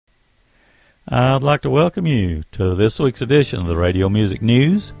I'd like to welcome you to this week's edition of the Radio Music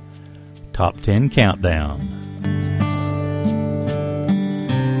News Top 10 Countdown.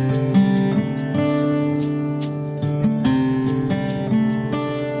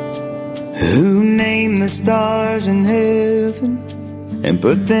 Who named the stars in heaven and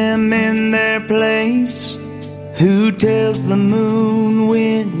put them in their place? Who tells the moon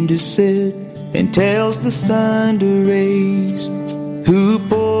when to set and tells the sun to rise? Who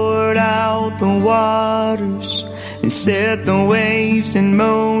poured out the waters and set the waves in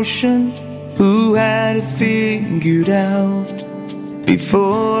motion? Who had it figured out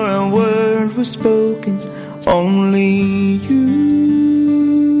before a word was spoken? Only you.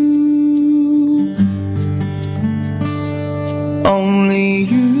 Only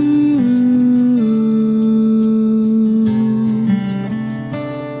you.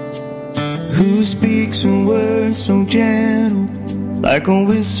 Who speaks in words so gentle, like a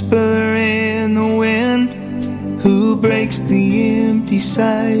whisper in the wind? Who breaks the empty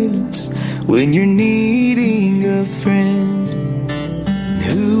silence when you're needing a friend?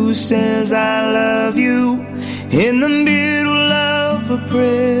 Who says I love you in the middle of a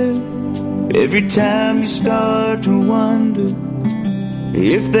prayer? Every time you start to wonder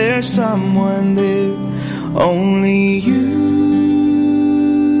if there's someone there. Only you.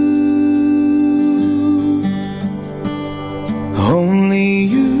 Only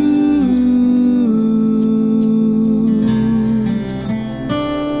you.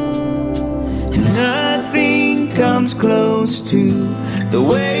 Nothing comes close to the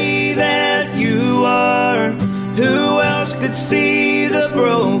way that you are. Who else could see the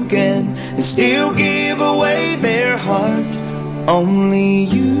broken and still give away their heart? Only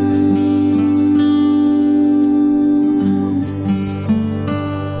you.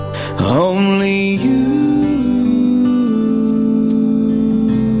 Only you.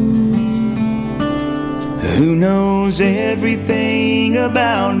 Who knows everything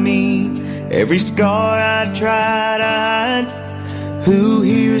about me, every scar I try to hide? Who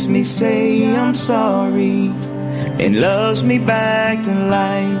hears me say I'm sorry and loves me back to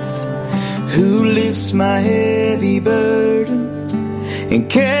life? Who lifts my heavy burden and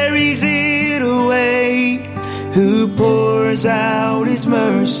carries it away? Who pours out his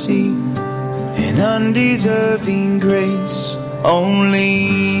mercy and undeserving grace?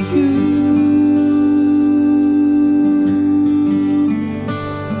 Only you.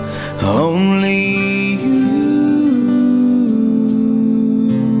 Only you.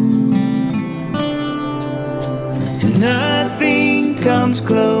 Nothing comes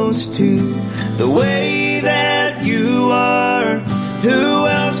close to the way that you are. Who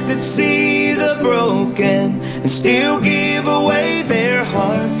else could see the broken and still give away their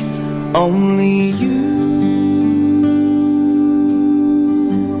heart? Only you.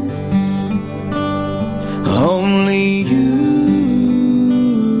 Only you.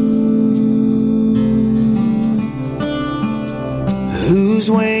 Who's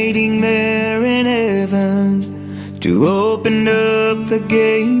waiting there in heaven to open up the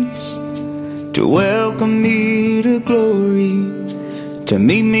gates, to welcome me to glory, to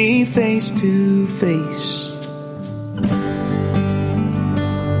meet me face to face?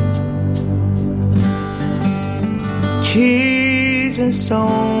 Jesus,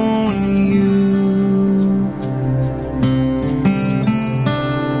 only you.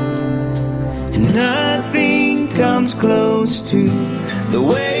 Nothing comes close to the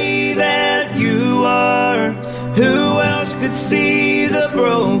way that you are. Who else could see the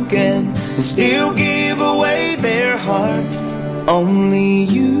broken and still give away their heart? Only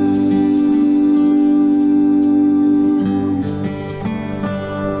you.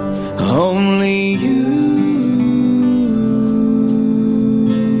 Only you.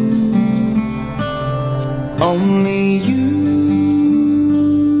 Only you.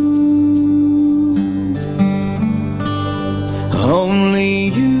 Only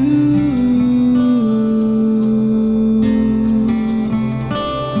you.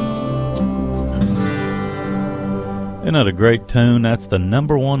 Isn't that a great tune? That's the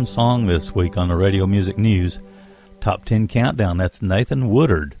number one song this week on the Radio Music News Top 10 Countdown. That's Nathan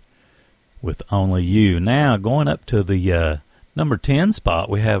Woodard with Only You. Now, going up to the number 10 spot,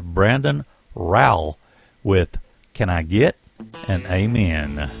 we have Brandon Rowell with Can I Get an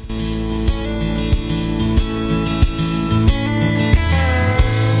Amen?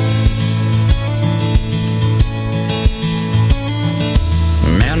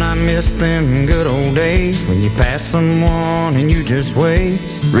 Man, I miss them good old days when you pass someone and you just wave.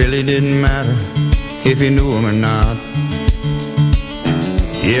 Really didn't matter if you knew them or not.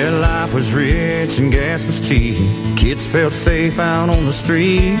 Yeah, life was rich and gas was cheap. Kids felt safe out on the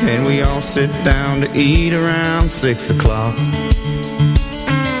street, and we all sit down to eat around 6 o'clock.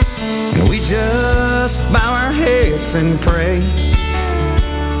 And we just bow our heads and pray.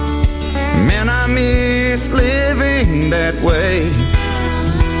 Man, I miss living that way.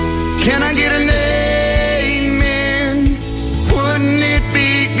 Can I get an amen? Wouldn't it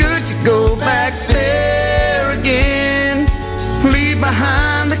be good to go back there again? Leave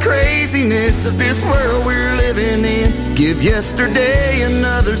behind the craziness of this world we're living in. Give yesterday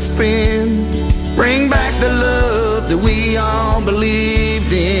another spin. Bring back the love that we all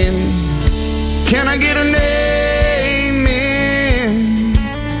believed in. Can I get an amen?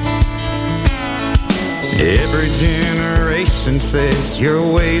 Every generation says your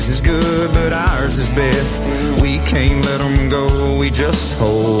ways is good, but ours is best. We can't let them go, we just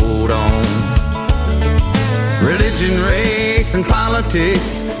hold on. Religion, race, and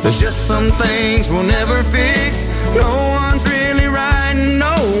politics, there's just some things we'll never fix. No one's really right,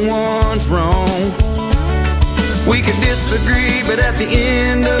 no one's wrong. We could disagree, but at the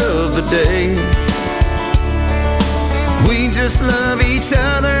end of the day, we just love each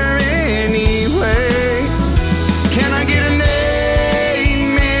other anyway. Can I get an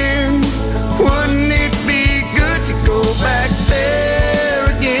amen? Wouldn't it be good to go back there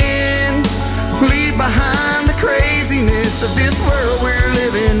again? Leave behind the craziness of this world we're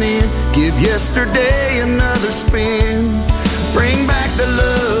living in. Give yesterday another spin. Bring back the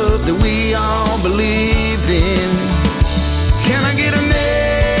love that we all believed in. Can I get an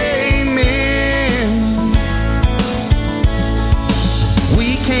amen?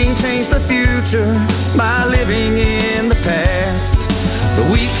 We can't change the future by living in the past, but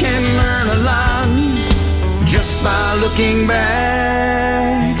we can learn a lot just by looking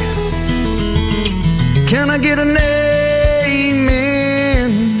back. Can I get an amen?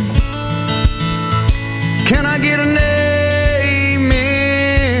 Can I get an amen?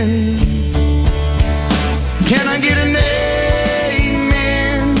 Can I get an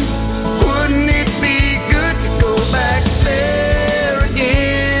amen? Wouldn't it be good to go back there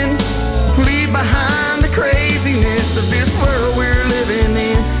again? Leave behind the craziness of this world we're living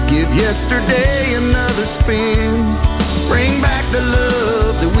in. Give yesterday another spin. Bring back the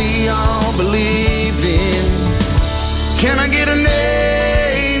love that we all believed in. Can I get an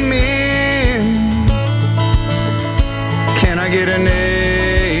amen? Can I get an amen?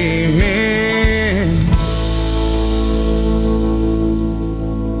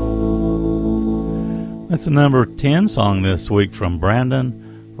 That's the number 10 song this week from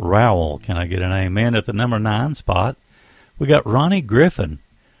Brandon Rowell. Can I get an amen? At the number 9 spot, we got Ronnie Griffin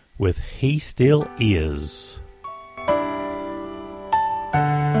with He Still Is.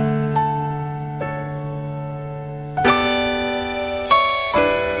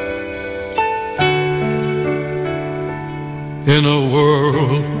 In a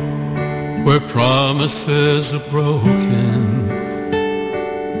world where promises are broken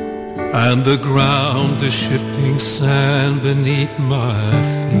and the ground is shifting sand beneath my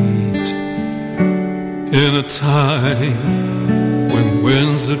feet, in a time when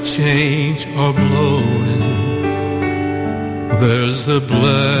winds of change are blowing, there's a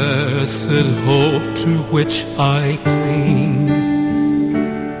blessed hope to which I cling.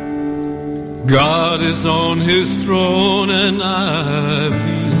 God is on his throne and I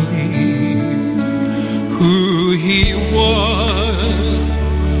believe who he was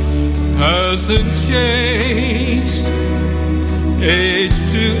hasn't changed. Age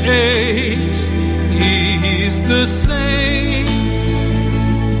to age, he's the same.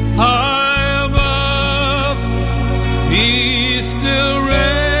 High above, he still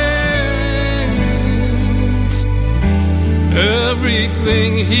reigns.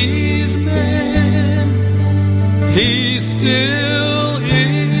 Everything he's been, he still is.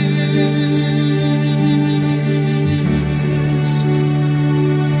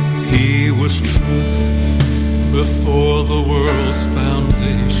 He was truth before the world's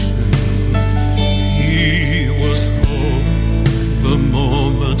foundation. He was hope the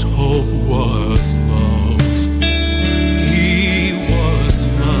moment hope was lost. He was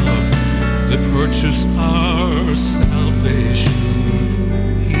love that purchased our salvation.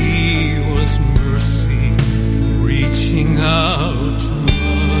 He was mercy reaching out to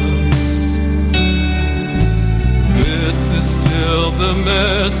us. This is still the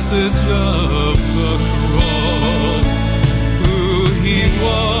message of the cross. Who he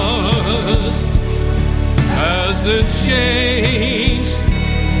was hasn't changed.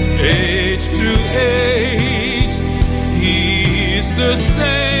 Age to age, he's the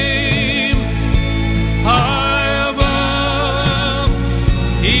same. High above,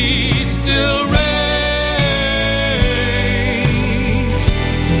 he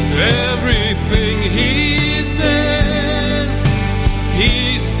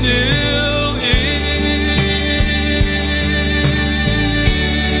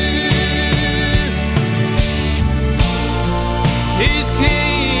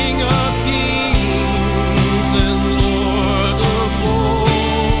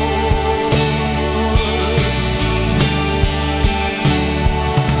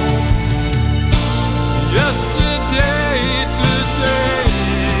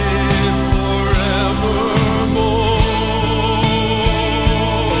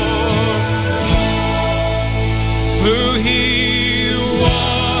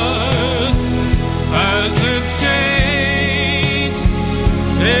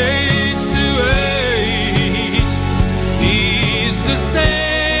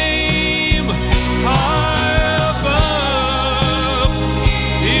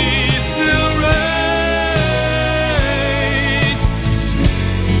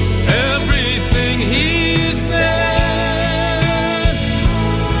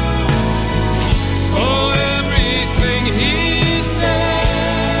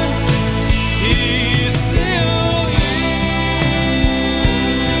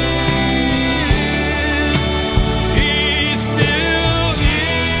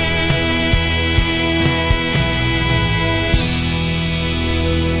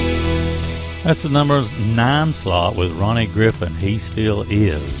That's the number 9 slot with Ronnie Griffin, He Still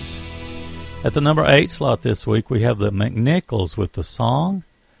Is. At the number 8 slot this week, we have the McNichols with the song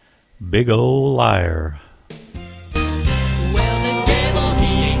Big Ol' Liar. Well, the devil,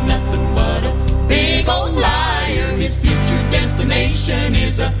 he ain't nothing but a big old liar. His future destination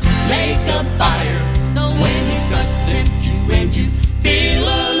is a lake of fire. So when he starts to tempt you and you feel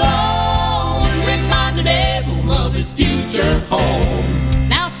alone, remind the devil of his future home.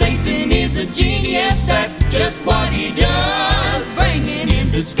 Now Satan is a genius, that's just what he does, bringing in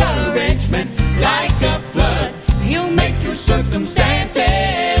discouragement like a flood. He'll make your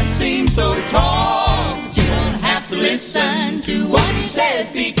circumstances seem so tall, but you won't have to listen to what he says,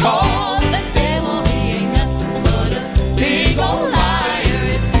 because the devil, he ain't nothing but a big old liar.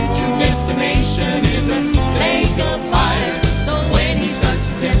 His future destination is a lake of fire. So when he starts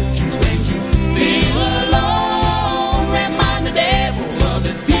to tempt you and you feel alone, remind the devil of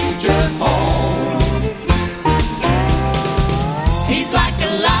his future home. He's like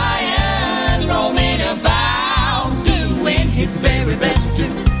a lion roaming about, doing his very best to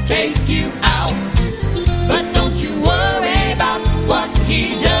take you out. But don't you worry about what he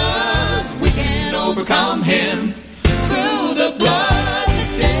does, we can overcome him through the blood. The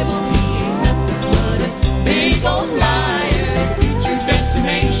devil, he ain't nothing but a big old liar. His future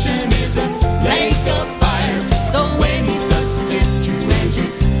destination is a lake of fire. So when he starts to tempt you and you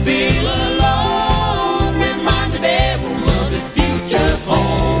feel alone, remind the devil of his future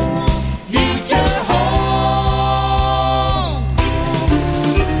home. Future home.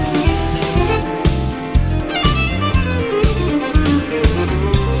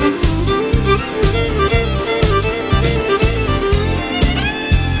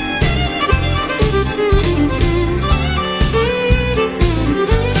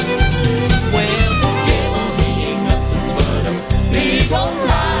 Well, the devil, he ain't nothing but a big old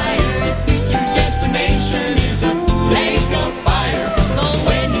liar. His future destination is a lake of fire. So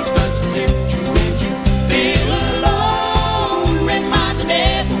when he starts to tempt you and you feel alone, remind the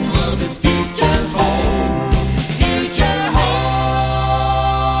devil of his future home. Future home.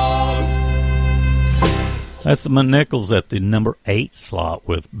 That's the McNichols at the number 8 slot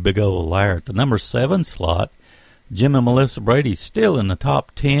with Big Ol' Liar. At the number 7 slot, Jim and Melissa Brady still in the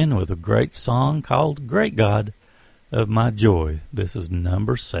top 10 with a great song called Great God of My Joy. This is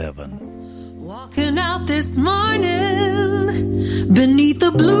number 7. Walking out this morning beneath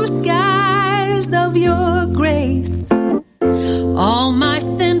the blue skies of your grace, all my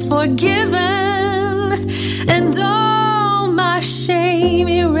sin forgiven and all my shame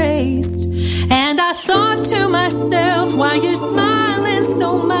erased. And I thought to myself, why you're smiling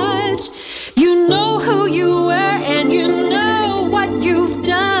so much? You know who you were and you know what you've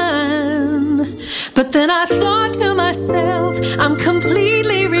done. But then I thought to myself, I'm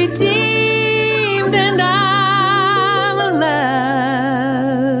completely redeemed and I'm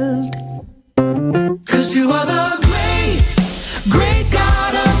loved. 'Cause you are the great, great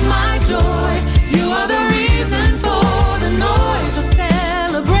God of my joy. You are the reason for the noise of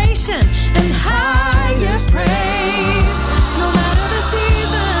celebration and highest praise. No matter the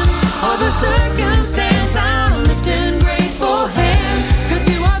season or the circumstance, I'm lifting grateful hands. 'Cause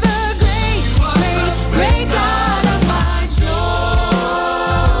you are the great, great, great God of my joy.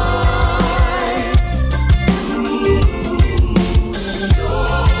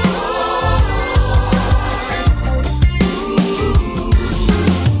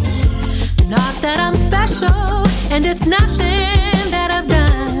 Not that I'm special, and it's nothing that I've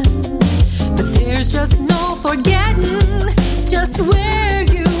done, but there's just no forgetting just where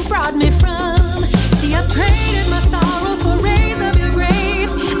you brought me from. See, I've traded my sorrows for rays of your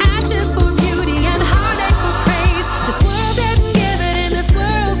grace, ashes for beauty and heartache for praise. This world didn't give it and this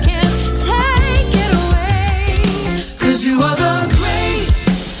world can't take it away. 'Cause you are the great,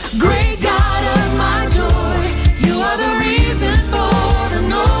 great God of my joy. You are the reason for the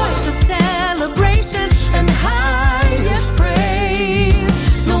noise of celebration and highest praise.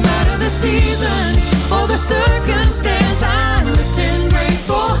 No matter the season or the circumstance, I'm lifting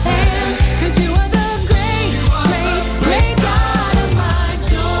grateful hands.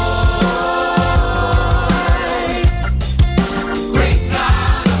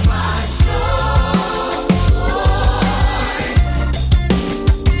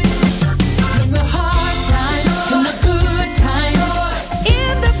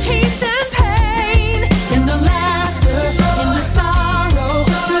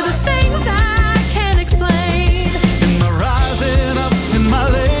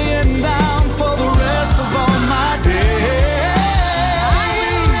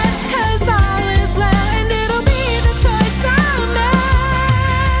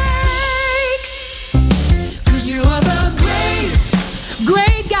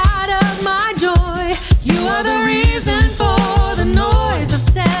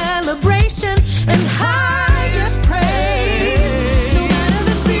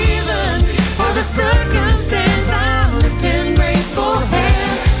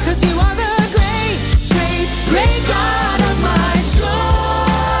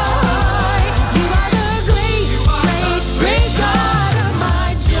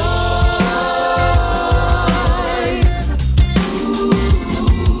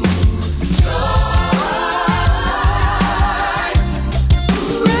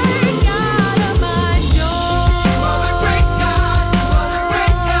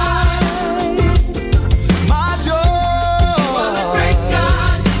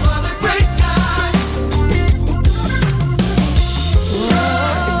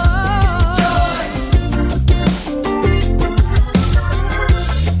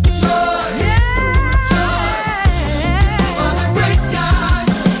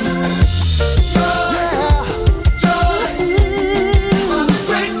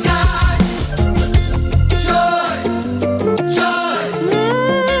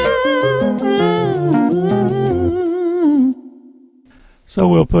 So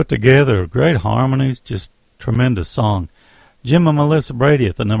we'll put together great harmonies, just tremendous song. Jim and Melissa Brady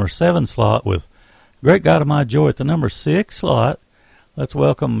at the number 7 slot with Great God of My Joy at the number 6 slot. Let's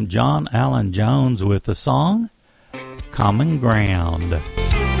welcome John Allen Jones with the song Common Ground.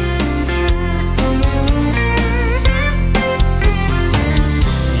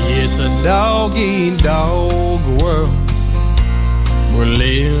 It's a dog-eat-dog world we're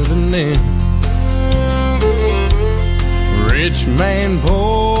living in. Rich man,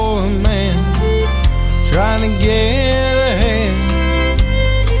 poor man, trying to get ahead.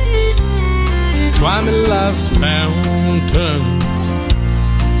 Climbing life's mountains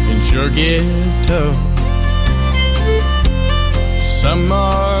can sure get tough. Some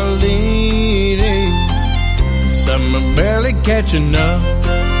are leading, some are barely catching up.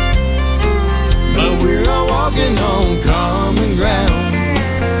 But we're all walking on common ground,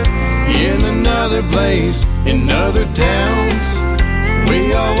 in another place, in other towns.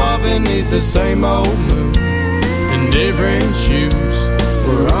 We all walk beneath the same old moon, in different shoes.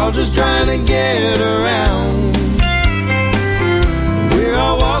 We're all just trying to get around. We're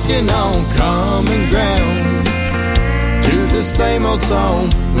all walking on common ground, to the same old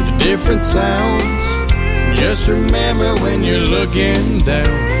song with different sounds. Just remember when you're looking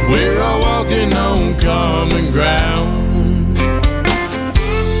down, we're all walking on common ground.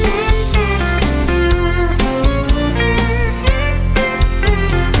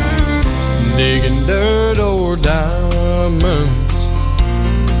 Digging dirt or diamonds,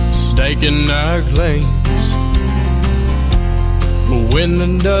 staking our claims. But when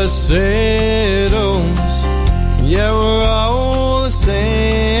the dust settles, yeah, we're all the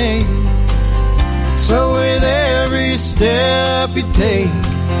same. So with every step you take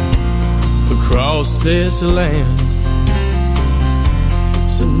across this land,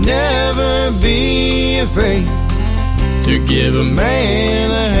 so never be afraid to give a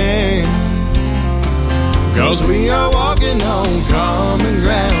man a hand. 'Cause we are walking on common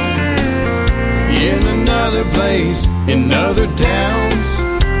ground, in another place, in other towns.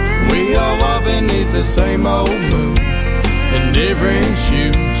 We all walk beneath the same old moon, in different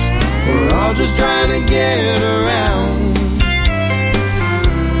shoes. We're all just trying to get around.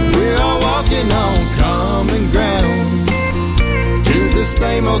 We're all walking on common ground, to the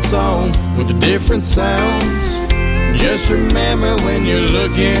same old song with different sounds. Just remember when you're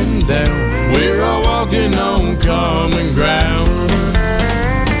looking down, we're all walking on common ground.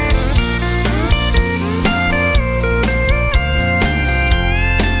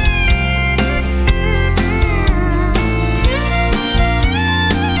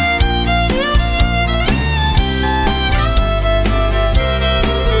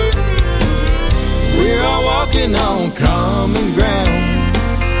 We're all walking on common ground,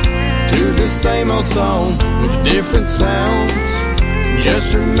 to the same old song with different sounds.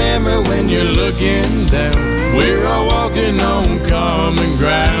 Just remember when you're looking down, we're all walking on common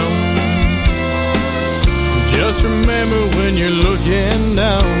ground. Just remember when you're looking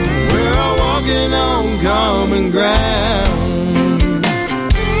down, we're all walking on common ground.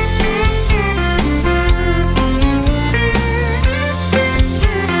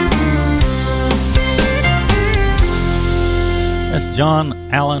 That's John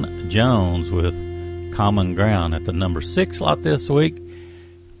Allen Jones with Common Ground at the number 6 slot this week.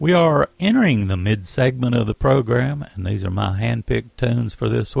 We are entering the mid-segment of the program, and these are my hand-picked tunes for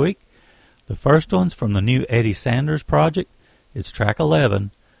this week. The first one's from the new Eddie Sanders project. It's track 11,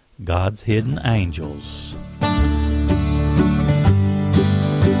 God's Hidden Angels.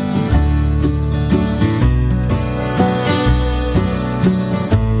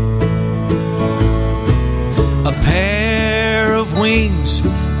 A pair of wings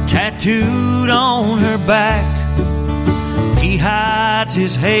tattooed on her back. He hides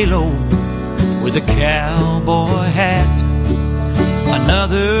his halo with a cowboy hat.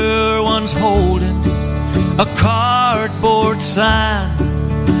 Another one's holding a cardboard sign.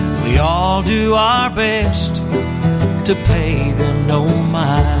 We all do our best to pay them no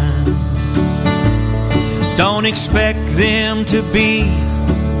mind. Don't expect them to be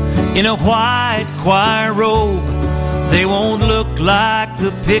in a white choir robe. They won't look like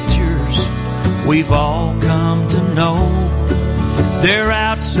the pictures we've all come to know. Their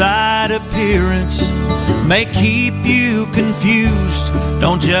outside appearance may keep you confused.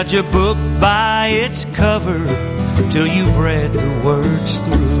 Don't judge a book by its cover till you've read the words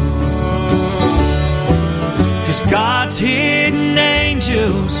through. 'Cause God's hidden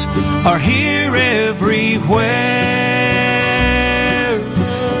angels are here everywhere.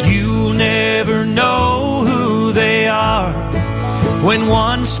 You'll never know who they are when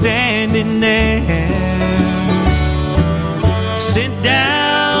one's standing there. Sit down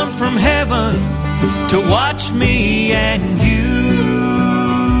from heaven to watch me and you.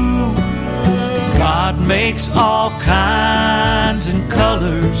 God makes all kinds and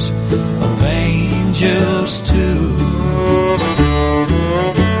colors of angels too.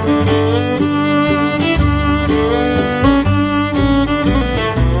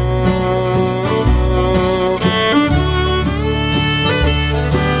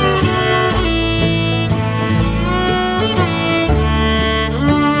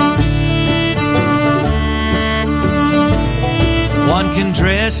 One can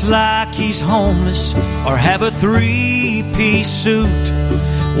dress like he's homeless or have a three-piece suit.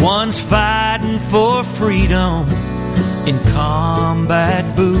 One's fighting for freedom in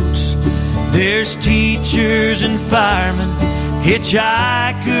combat boots. There's teachers and firemen,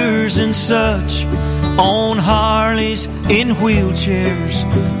 hitchhikers and such, on Harleys, in wheelchairs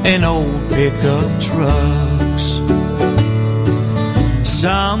and old pickup trucks.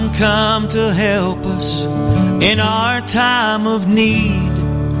 Some come to help us in our time of need,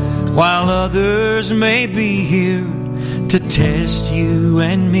 while others may be here to test you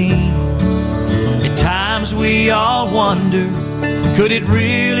and me. At times we all wonder, could it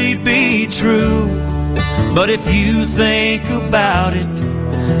really be true? But if you think about it,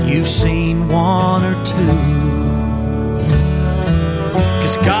 you've seen one or two.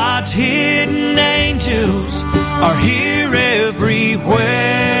 'Cause God's hidden angels are here everywhere.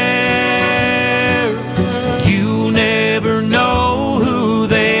 You'll never know who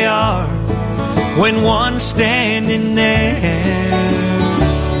they are when one's standing there.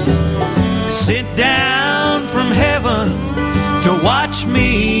 Sit down from heaven to watch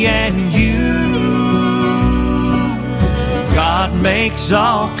me and you. God makes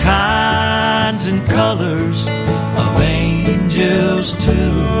all kinds and colors of angels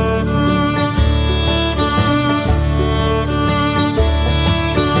too.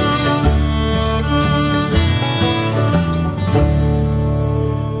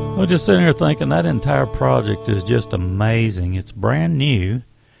 I'm just sitting here thinking that entire project is just amazing. It's brand new.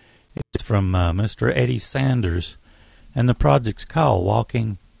 It's from Mr. Eddie Sanders, and the project's called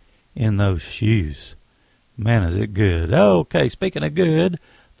Walking in Those Shoes. Man, is it good. Okay, speaking of good,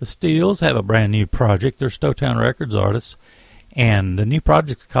 the Steels have a brand new project. They're Stowtown Records artists, and the new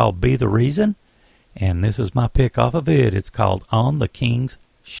project's called Be the Reason, and this is my pick off of it. It's called On the King's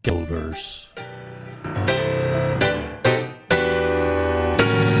Shoulders.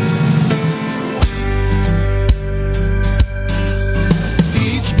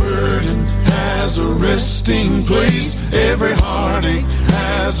 Each burden has a resting place. Every heartache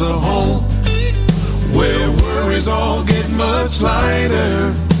has a home where worries all get much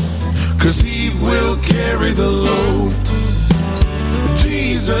lighter, 'cause he will carry the load.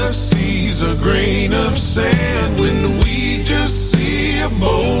 Jesus sees a grain of sand when we just see a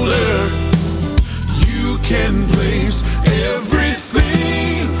boulder. You can place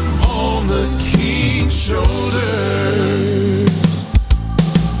everything on the King's shoulders.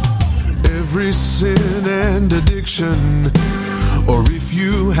 Every sin and addiction, or if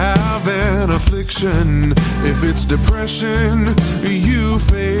you have an affliction, if it's depression you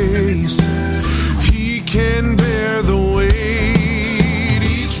face, he can bear the weight.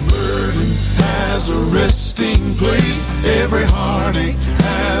 Each burden has a resting place. Every heartache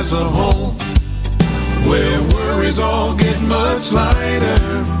has a home where worries all get much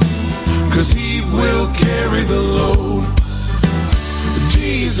lighter, 'cause he will carry the load.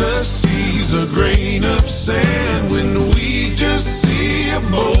 Jesus sees a grain of sand when we just see a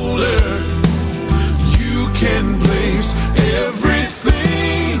boulder. You can place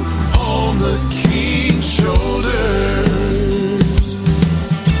everything on the King's shoulders.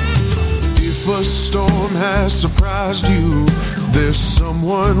 If a storm has surprised you, there's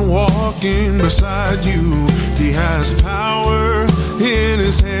someone walking beside you. He has power in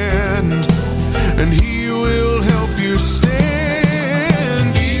his hand, and he will help you stand.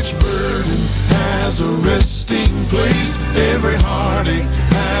 Burden has a resting place. Every heartache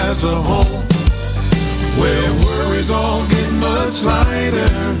has a home where worries all get much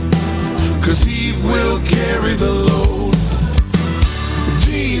lighter, 'cause he will carry the load.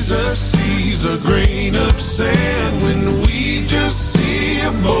 Jesus sees a grain of sand when we just see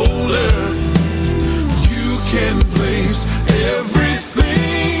a boulder. You can place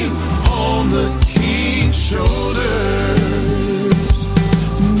everything on the King's shoulders.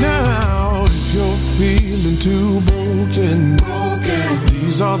 Now, if you're feeling too broken,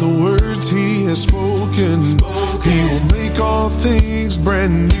 these are the words he has spoken. He will make all things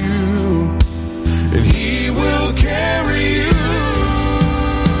brand new, and he will carry you.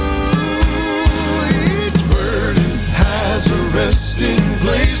 Each burden has a resting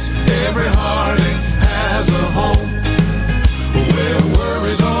place.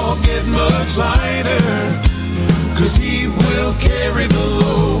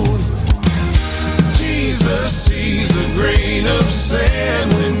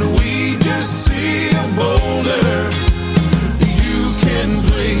 we just see a boulder, you can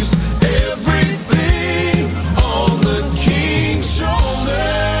place everything on the King's shoulders.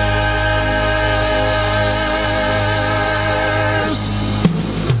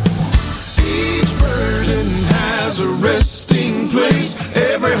 Each burden has a resting place,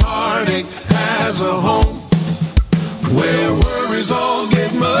 every heartache has a home, where worries all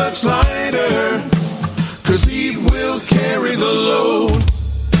get much lighter, 'cause he will carry the load.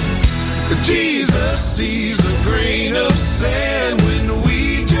 Jesus sees a grain of sand when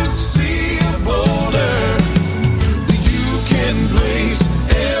we just see a boulder. You can place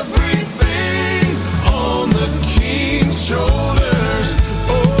everything on the King's shoulders.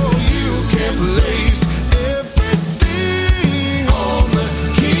 Oh, you can place everything on the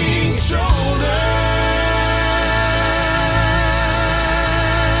King's shoulders.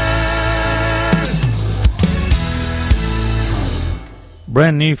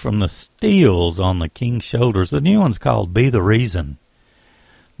 Brand new from the Steels on the King's Shoulders. The new one's called Be the Reason.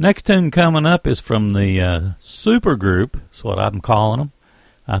 Next tune coming up is from the super group. That's what I'm calling them.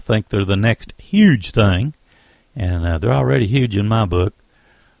 I think they're the next huge thing, and they're already huge in my book.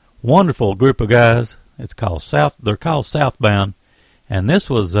 Wonderful group of guys. It's called They're called Southbound, and this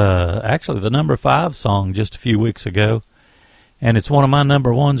was actually the number 5 song just a few weeks ago, and it's one of my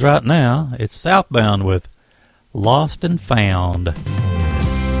number 1s right now. It's Southbound with Lost and Found.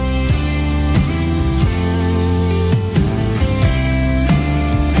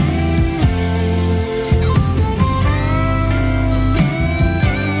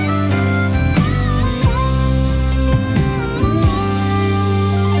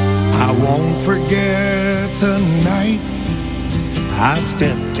 I won't forget the night I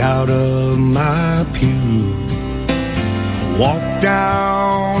stepped out of my pew, walked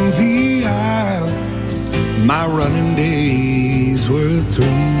down the aisle, my running days were through.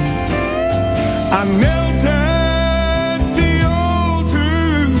 I knelt at the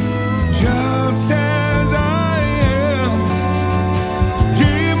altar just as I am,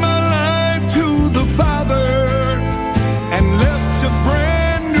 gave my life to the Father and left a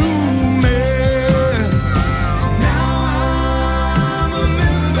brand new man. Now I'm a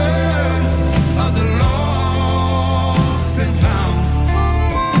member of the lost and found.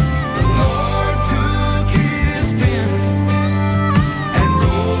 The Lord took his pen and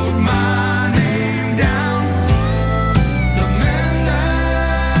wrote my name down. The man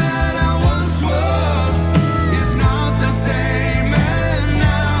that I once was is not the same man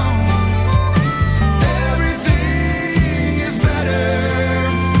now. Everything is better.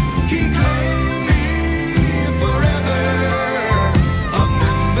 He claimed me forever, a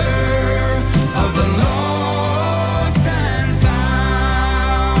member of the lost and found.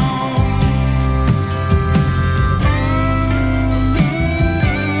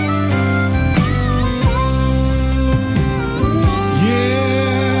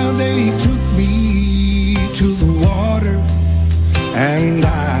 Yeah, they took me to the water and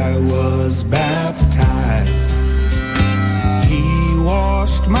I was baptized. He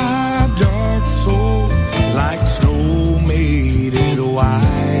washed my dark soul like snow made it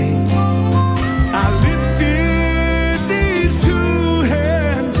white. I lifted these two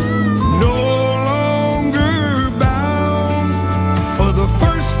hands, no longer bound. For the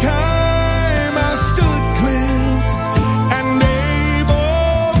first time I stood cleansed and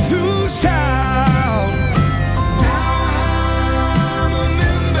able to shout. Now I'm a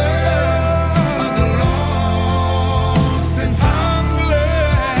member of the lost and found.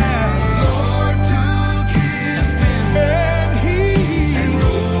 Lord took his pen and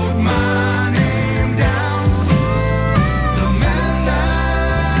wrote my name down. The man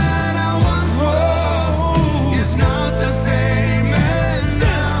that I once was is not the same man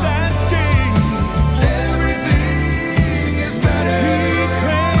now.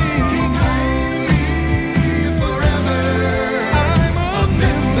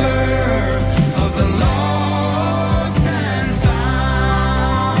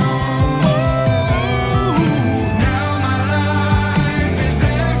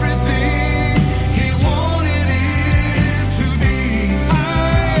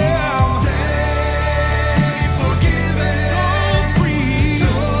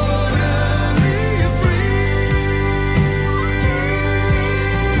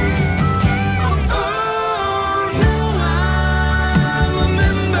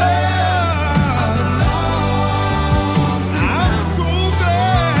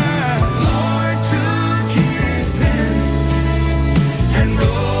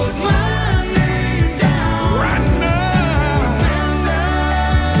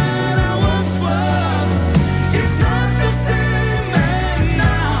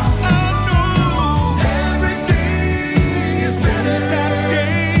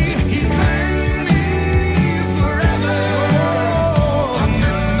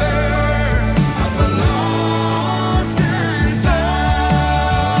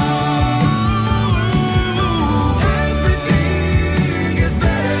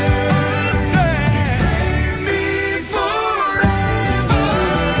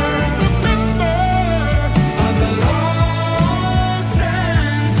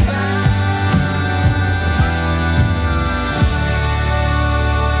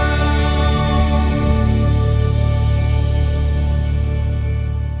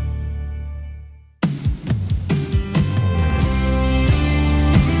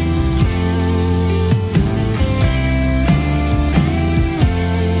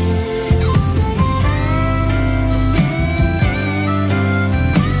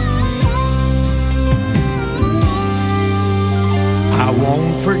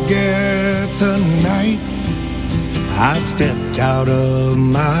 forget the night I stepped out of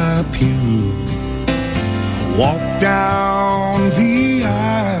my pew, walked down the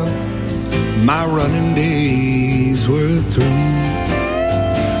aisle, my running days were through.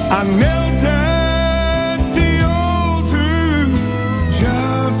 I knelt at the altar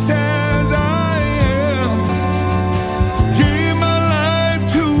just as I am, gave my life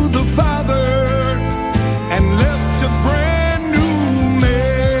to the Father and left a brand new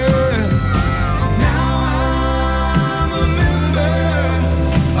man. Now I'm a member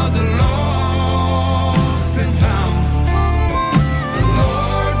of the lost and found. The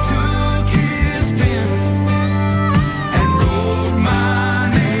Lord took his pen and wrote my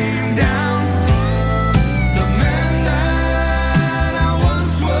name down. The man that I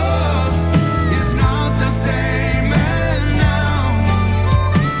once was is not the same man now.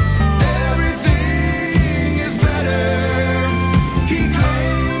 Everything is better. He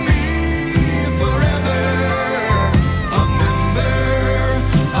claimed me forever. A member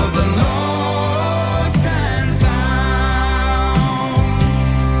of the lost and found.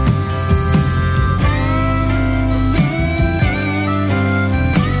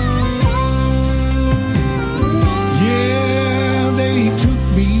 Yeah, they took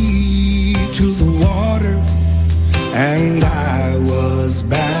me to the water and I was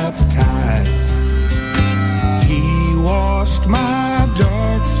baptized. He washed my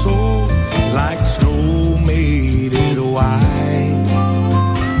dark soul like snow made it white.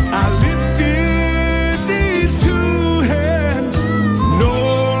 I lifted these two hands, no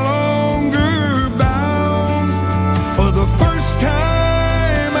longer bound. For the first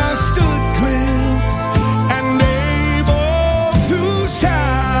time I stood cleansed and able to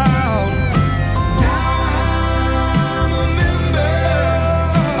shout. Now I'm a member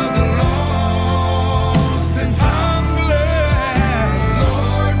of the lost and found. I'm glad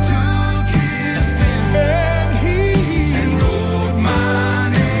Lord took his pen and wrote my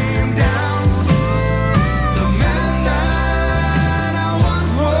name down. The man that I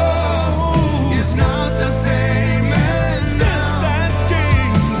once was is not the same man now.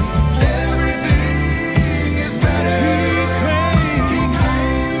 Everything is better. He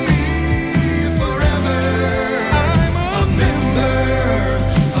claimed me forever. I'm a member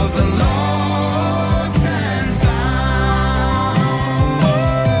of the lost and found.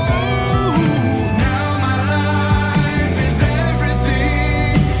 Now my life is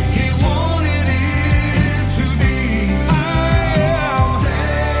everything he wanted it to be. I am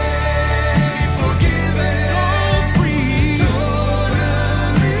saved, forgiven, so free,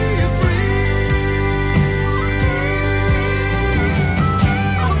 totally free.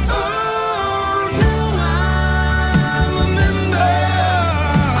 Oh, now I'm a member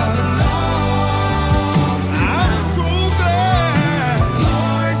of the lost and found. I'm so glad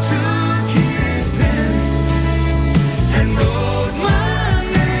Lord took his pen and wrote my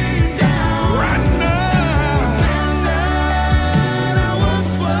name down. Right now, the man that I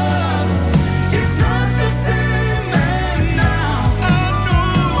once was is not the same man now. I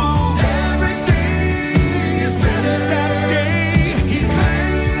know everything is better. He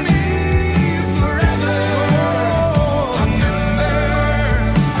claimed me forever. A member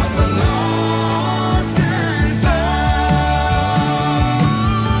of the lost and found.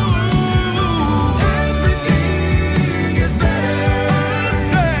 Everything is better.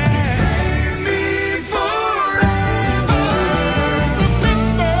 He claimed me forever.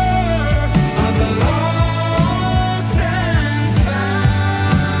 Member of the lost and found.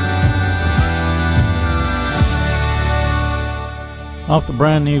 Off the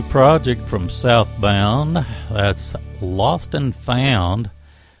brand new project from Southbound, that's Lost and Found.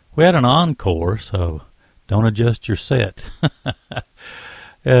 We had an encore, so don't adjust your set.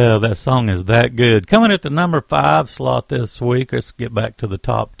 Yeah, that song is that good. Coming at the number 5 slot this week, let's get back to the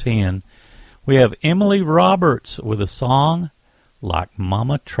top 10. We have Emily Roberts with a song, Like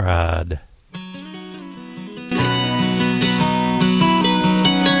Mama Tried.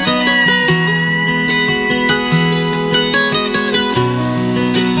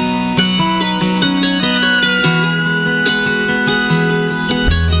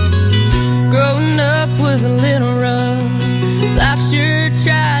 Growing up was a little rough. Life sure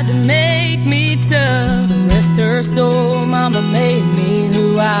tried to make me tough. Rest her soul, mama made me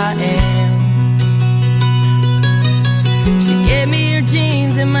who I am. She gave me her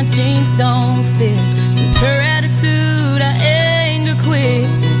jeans and my jeans don't fit. With her attitude I ain't gonna quit.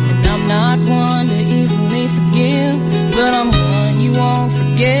 And I'm not one to easily forgive, but I'm one you won't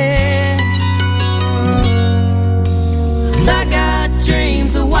forget. I got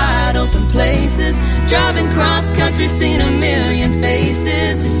dreams of wide open places, Driving cross country, seen a million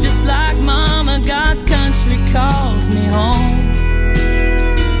faces. It's just like mama, God's country calls me home.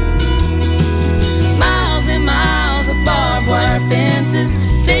 Miles and miles of barbed wire fences,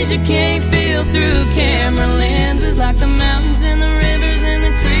 things you can't feel through camera lenses, like the mountains and the rivers and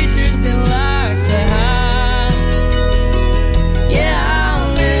the creatures that like to hide. Yeah,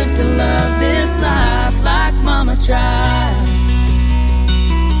 I'll live to love this life like mama tried.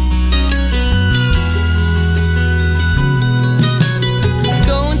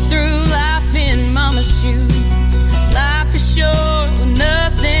 Going through life in mama's shoes, life is short with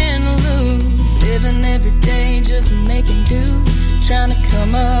nothing to lose. Living every day just making do, trying to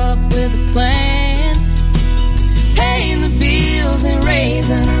come up with a plan, paying the bills and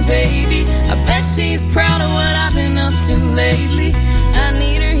raising her baby. I bet she's proud of what I've been up to lately. I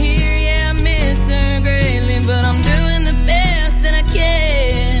need her here, yeah, I miss her greatly, but I'm doing the best that I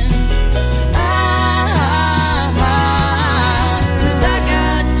can. 'Cause I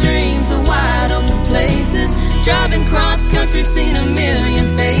got dreams of wide open places, driving cross country, seen a million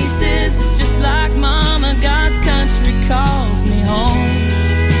faces. It's just like mama, God's country calls me home.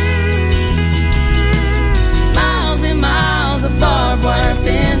 Miles and miles of barbed wire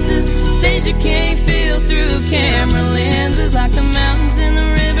fences, things you can't feel through camera lenses, like the mountains and the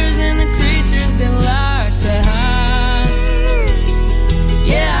rivers and the creatures that like to hide.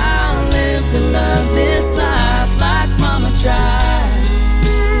 Yeah, I'll live to love this life like mama tried.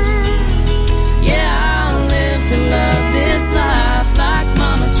 Yeah, I'll live to love this life like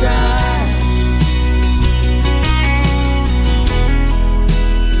mama tried.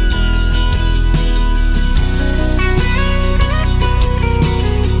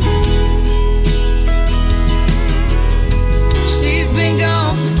 She's been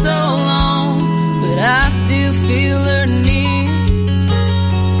gone for so long, but I still feel her near.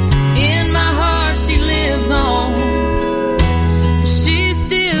 In my heart she lives on, she's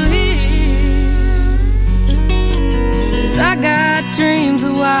still here. 'Cause I got dreams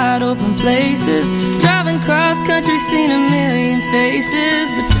of wide open places, driving cross country, seen a million faces.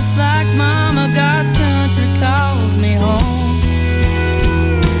 But just like mama, God's country calls me home.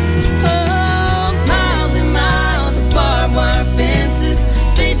 Oh, miles and miles of barbed wire fences,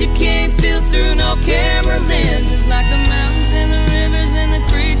 things you can't feel through no camera lenses, like the mountains and the rivers and the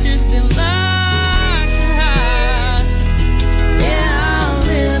creatures that like to hide. Yeah, I'll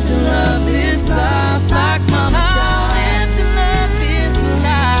live to love this life like mama tried. I'll live to love this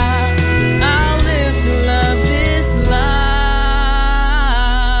life. I'll live to love this life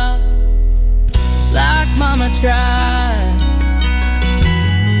like mama tried.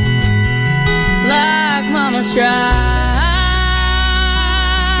 Like mama tried.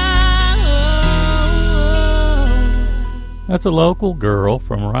 That's a local girl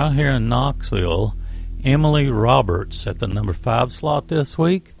from right here in Knoxville, Emily Roberts, at the number 5 slot this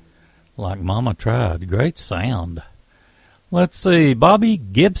week. Like mama tried. Great sound. Let's see. Bobby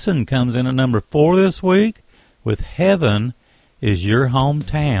Gibson comes in at number 4 this week with Heaven is Your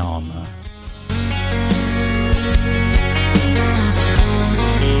Hometown.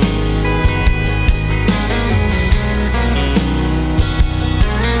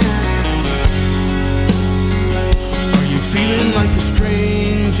 Feeling like a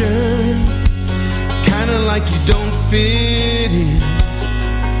stranger, kinda like you don't fit in.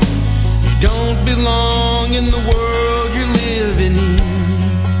 You don't belong in the world you're living in.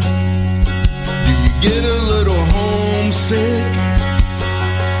 Do you get a little homesick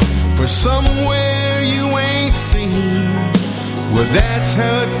for somewhere you ain't seen? Well, that's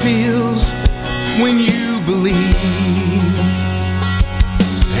how it feels when you believe.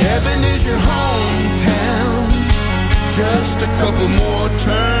 Heaven is your hometown, just a couple more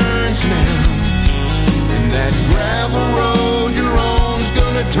turns now, and that gravel road you're on's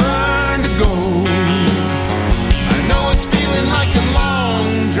gonna turn to gold. I know it's feeling like a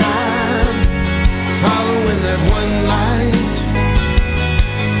long drive, following that one light,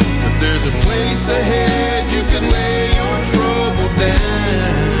 but there's a place ahead you can lay your trouble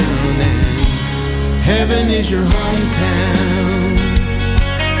down, and heaven is your hometown.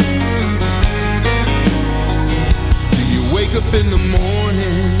 Wake up in the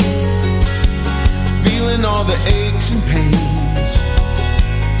morning, feeling all the aches and pains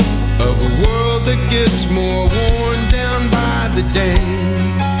of a world that gets more worn down by the day.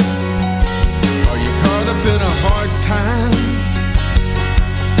 Are you caught up in a hard time?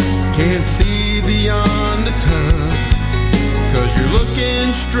 Can't see beyond the tough, 'cause you're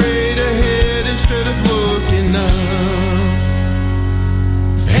looking straight ahead instead of looking up.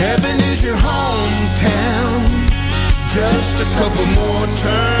 Heaven is your hometown, just a couple more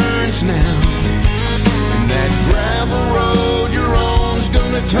turns now, that gravel road you're on's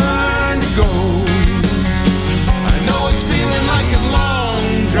gonna turn to gold. I know it's feeling like a long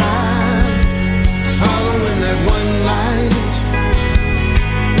drive, following that one light,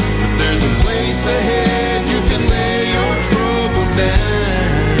 but there's a place ahead you can lay your trouble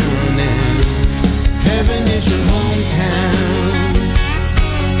down, and heaven is your hometown.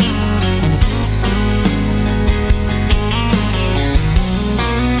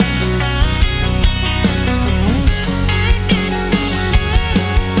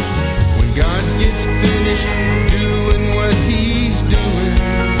 Finished doing what he's doing,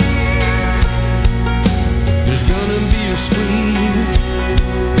 there's gonna be a sweet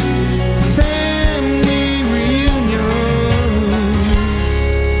family reunion.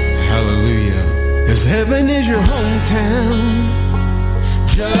 Hallelujah, 'cause heaven is your hometown.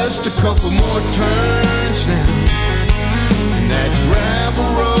 Just a couple more turns now, and that gravel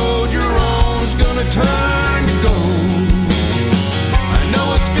road you're on's gonna turn to gold. I know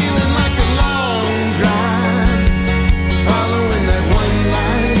it's feeling like a long drive, following that one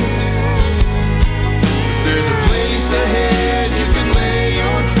light. There's a place ahead you can lay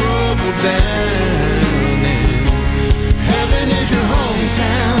your trouble down, and heaven is your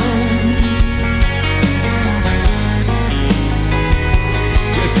hometown.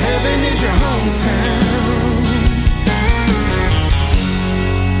 Yes, heaven is your hometown.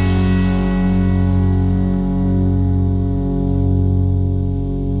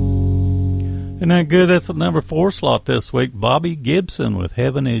 Isn't that good? That's the number 4 slot this week. Bobby Gibson with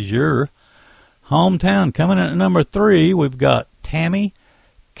Heaven Is Your Hometown. Coming in at number 3, we've got Tammy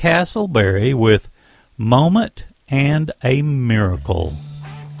Castleberry with Moment and a Miracle.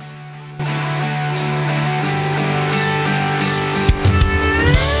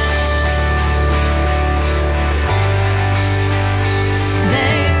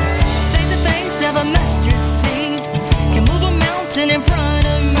 They say the faith of a mustard seed can move a mountain in front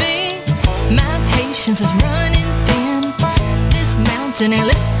of me. My patience is running thin. This mountain ain't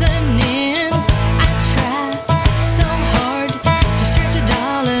listening. I try so hard to stretch a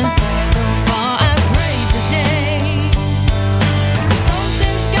dollar so far. I pray today that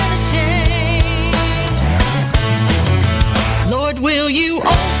something's gonna change. Lord, will you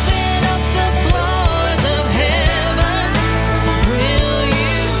open up the floors of heaven? Will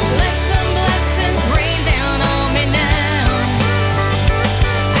you let some blessings rain down on me now?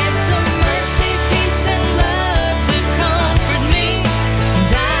 Add some mercy, peace, and love to comfort me,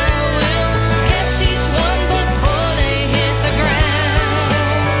 and I will catch each one before they hit the ground.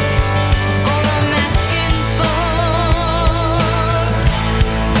 All I'm asking for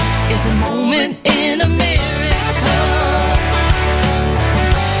is a moment in a miracle.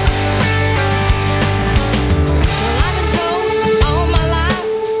 Well, I've been told all my life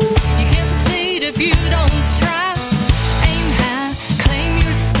you can't succeed if you don't try. Aim high, claim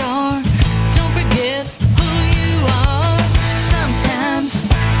your star. Don't forget who you are. Sometimes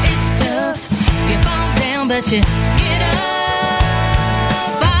it's tough. You fall down, but you get up.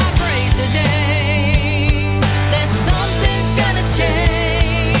 I pray today that something's gonna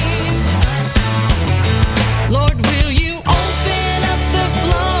change. Lord, will you open up the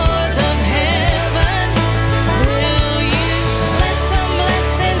floors of heaven? Will you let some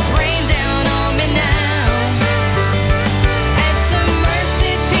blessings rain down on me now? Add some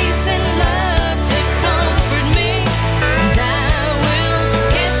mercy, peace, and love to comfort me, and I will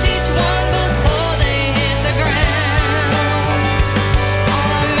catch each one before they hit the ground. All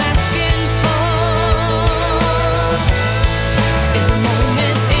I'm asking for is a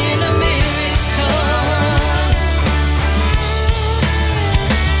moment in a miracle.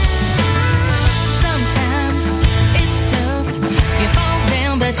 Sometimes it's tough. You fall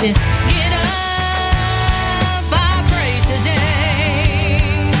down, but you get up. I pray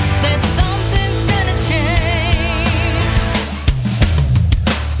today that something's gonna change.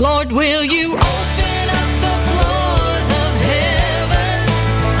 Lord, will you open up the floors of heaven?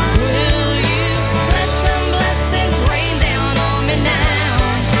 Will you let some blessings rain down on me now?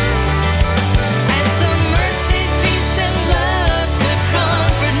 Add some mercy, peace, and love to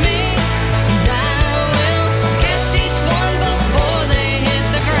comfort me, and I will catch each one before they hit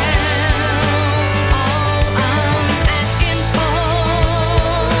the ground. All I'm asking for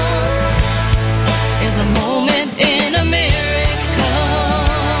is a moment in a miracle.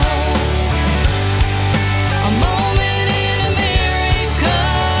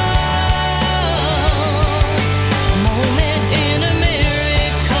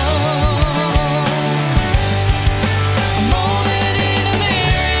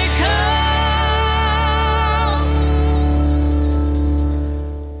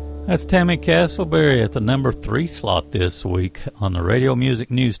 That's Tammy Castleberry at the number 3 slot this week on the Radio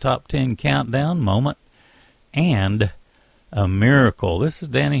Music News Top 10 Countdown. Moment and a Miracle. This is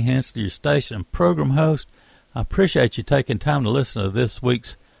Danny Hensley, your station and program host. I appreciate you taking time to listen to this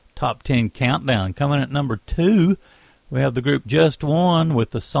week's Top 10 Countdown. Coming at number 2, we have the group Just One with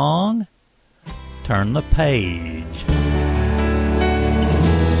the song Turn the Page.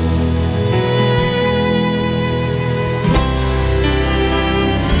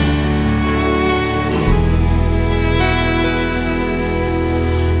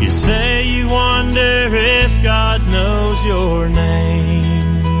 You say you wonder if God knows your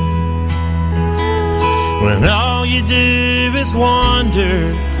name, when all you do is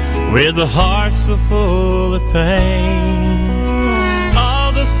wander with a heart so full of pain.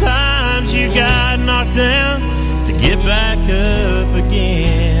 All those times you got knocked down to get back up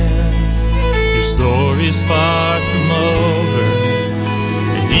again. Your story's far from over,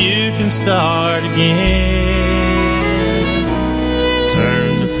 and you can start again.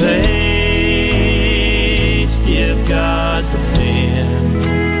 Turn the page, give God the pen.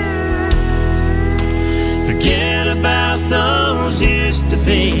 Forget about those used to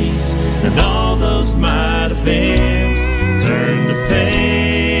be's and all those might have beens. Turn the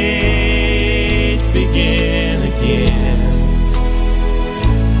page, begin again.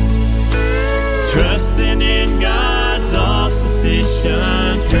 Trusting in God's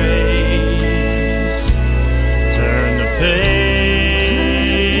all-sufficient grace. Turn the page.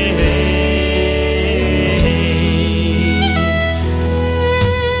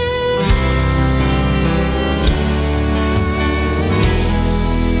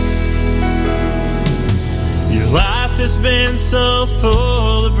 Has been so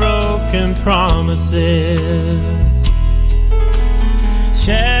full of broken promises,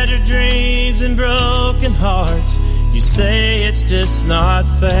 shattered dreams and broken hearts. You say it's just not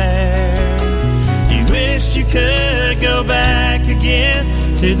fair. You wish you could go back again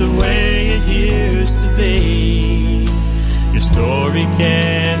to the way it used to be. Your story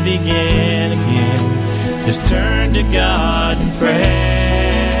can begin again. Just turn to God and pray.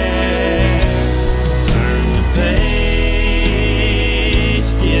 Turn the page,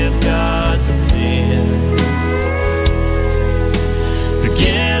 give God the pen.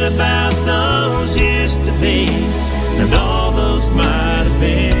 Forget about those used to be's and all those might have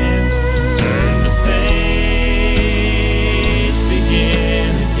been. Turn the page,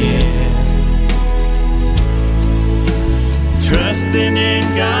 begin again. Trusting in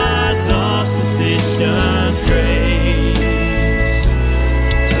God's all-sufficient grace.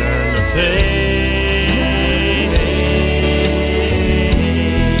 Turn the page.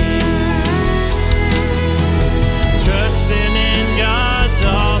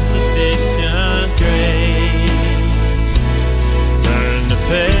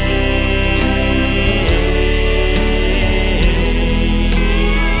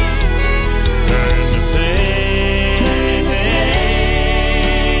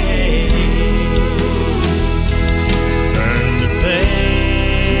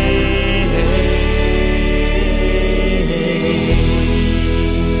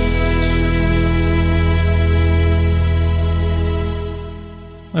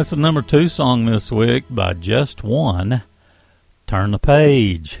 That's the number 2 song this week by Just One, Turn the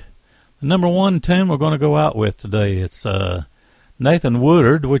Page. The number 1 tune we're going to go out with today, it's Nathan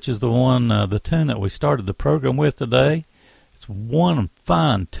Woodard, which is the tune that we started the program with today. It's one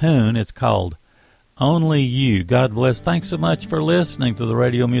fine tune. It's called Only You. God bless. Thanks so much for listening to the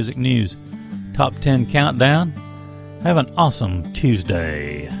Radio Music News Top 10 Countdown. Have an awesome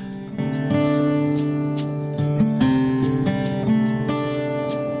Tuesday.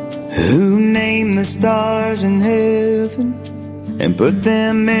 Who named the stars in heaven and put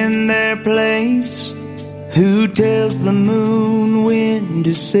them in their place? Who tells the moon when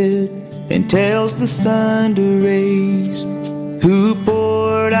to set and tells the sun to rise? Who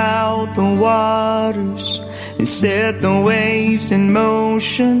poured out the waters and set the waves in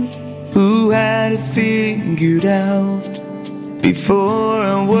motion? Who had it figured out before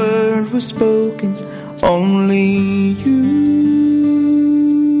a word was spoken? Only you.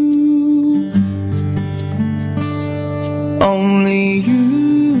 Only you.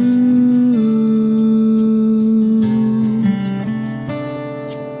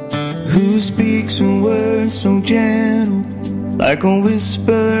 Who speaks in words so gentle, like a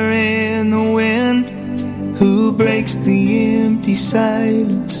whisper in the wind? Who breaks the empty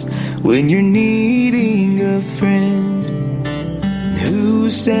silence when you're needing a friend? Who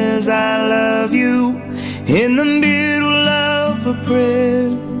says I love you in the middle of a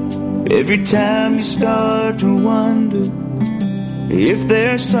prayer? Every time you start to wonder if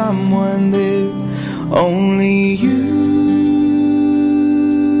there's someone there, only you.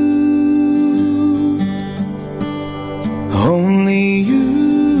 Only you.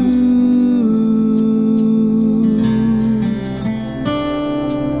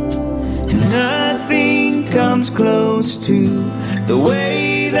 Nothing comes close to the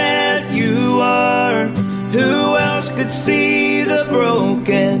way that you are. Who else could see the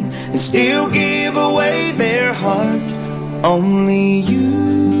broken and still give away their heart? Only you.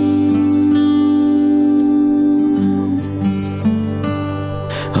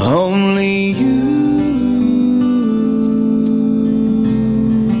 Only you.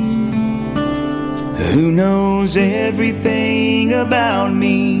 Who knows everything about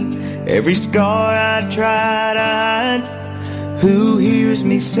me, every scar I try to hide? Who hears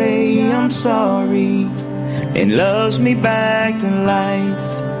me say I'm sorry and loves me back to life?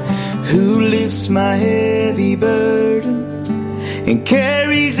 Who lifts my heavy burden and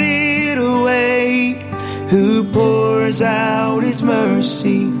carries it away? Who pours out his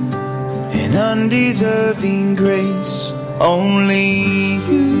mercy and undeserving grace? Only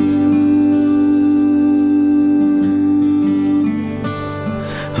you.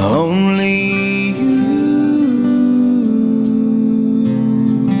 Only you.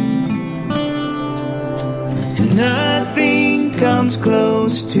 Nothing comes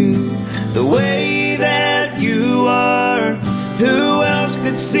close to the way that you are. Who else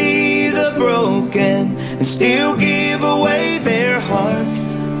could see the broken and still give away their heart?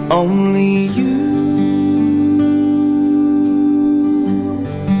 Only you.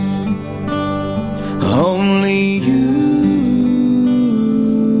 Only you.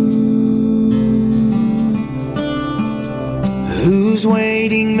 Who's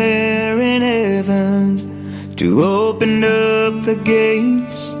waiting there in heaven to open up the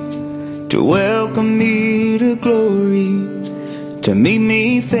gates, to welcome me to glory, to meet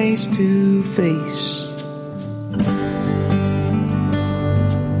me face to face?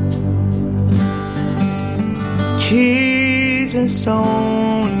 Jesus,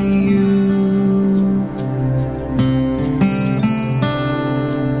 only you.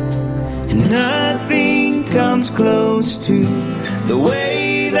 And nothing comes close to the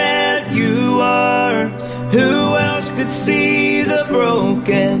way that you are. Who else could see the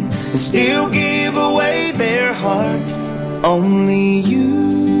broken and still give away their heart? Only you.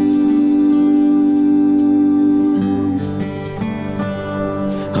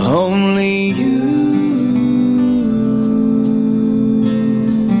 Only you.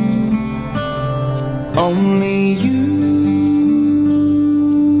 Only you.